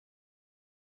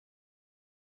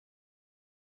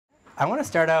I want to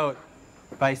start out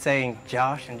by saying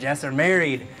Josh and Jess are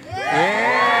married. Yeah!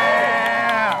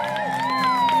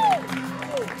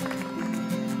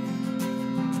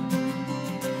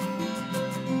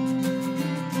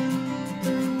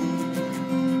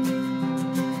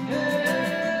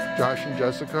 Josh and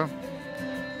Jessica,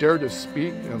 dare to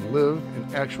speak and live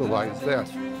and actualize that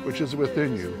which is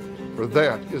within you, for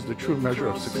that is the true measure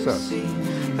of success.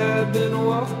 I've been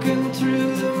walking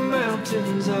through the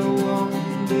mountains, I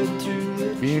wandered through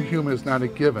the... Being human is not a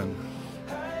given,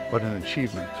 but an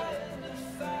achievement.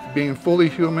 Being fully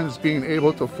human is being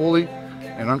able to fully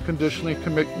and unconditionally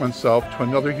commit oneself to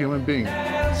another human being.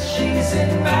 She's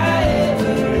in my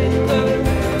every thought.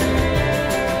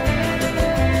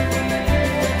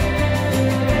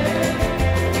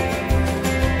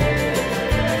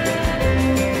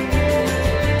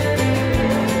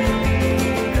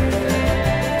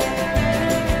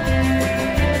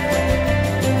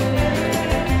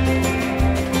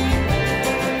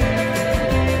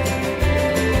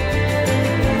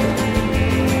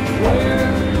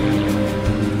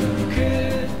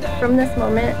 From this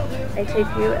moment, I take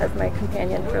you as my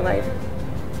companion for life.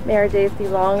 May our days be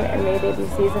long and may they be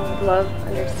seasoned with love,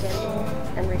 understanding,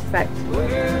 and respect.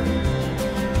 Where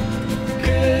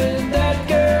could that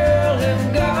girl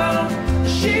have gone?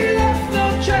 She left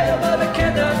no trail, but I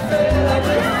cannot fail.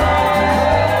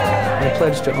 I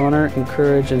pledge to honor,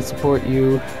 encourage, and support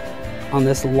you on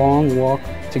this long walk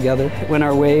together. When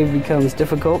our way becomes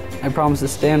difficult, I promise to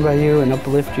stand by you and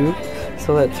uplift you,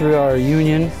 so that through our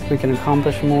union we can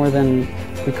accomplish more than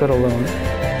we could alone.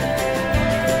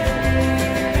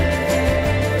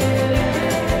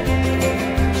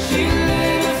 She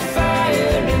lit a fire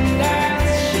and now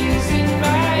she's in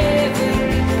my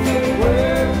every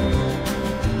word.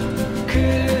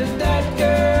 Could that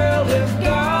girl have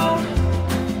gone?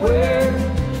 Where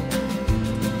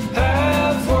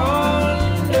I've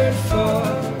wandered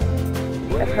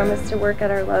for? I promise to work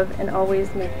at our love and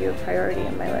always make you a priority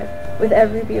in my life. With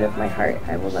every beat of my heart,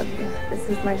 I will love you. This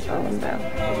is my solemn vow.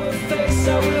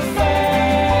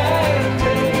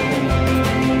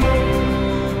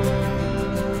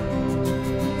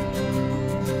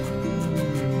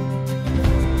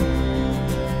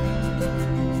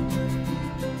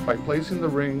 By placing the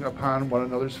ring upon one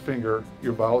another's finger,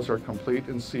 your vows are complete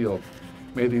and sealed.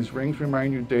 May these rings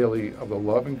remind you daily of the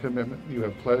love and commitment you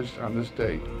have pledged on this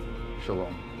day.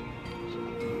 Shalom.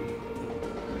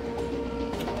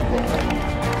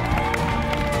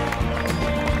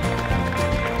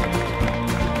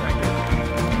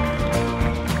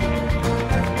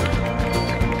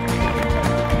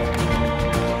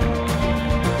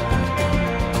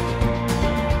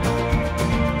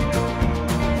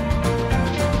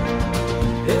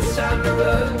 It's time to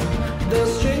run. They'll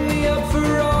string me up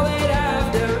for all that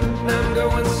I've done. I'm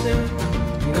going soon.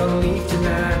 I'm gonna leave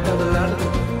tonight. Got a lot of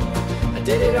them. I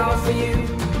did it all for you.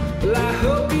 Well, I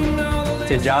hope you know that.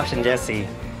 To Josh and Jesse,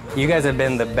 you guys have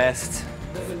been the best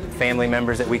family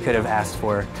members that we could have asked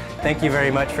for. Thank you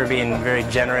very much for being very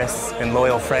generous and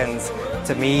loyal friends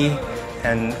to me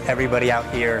and everybody out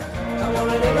here. I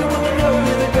wanted everyone to know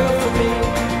you're the girl for me.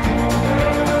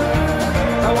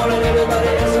 I wanted everybody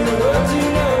else in the world to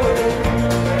know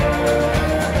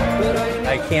it. But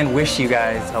I can wish you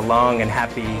guys a long and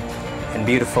happy and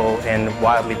beautiful and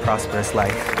wildly prosperous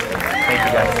life. Thank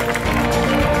you guys.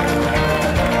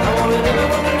 I wanted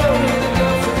everyone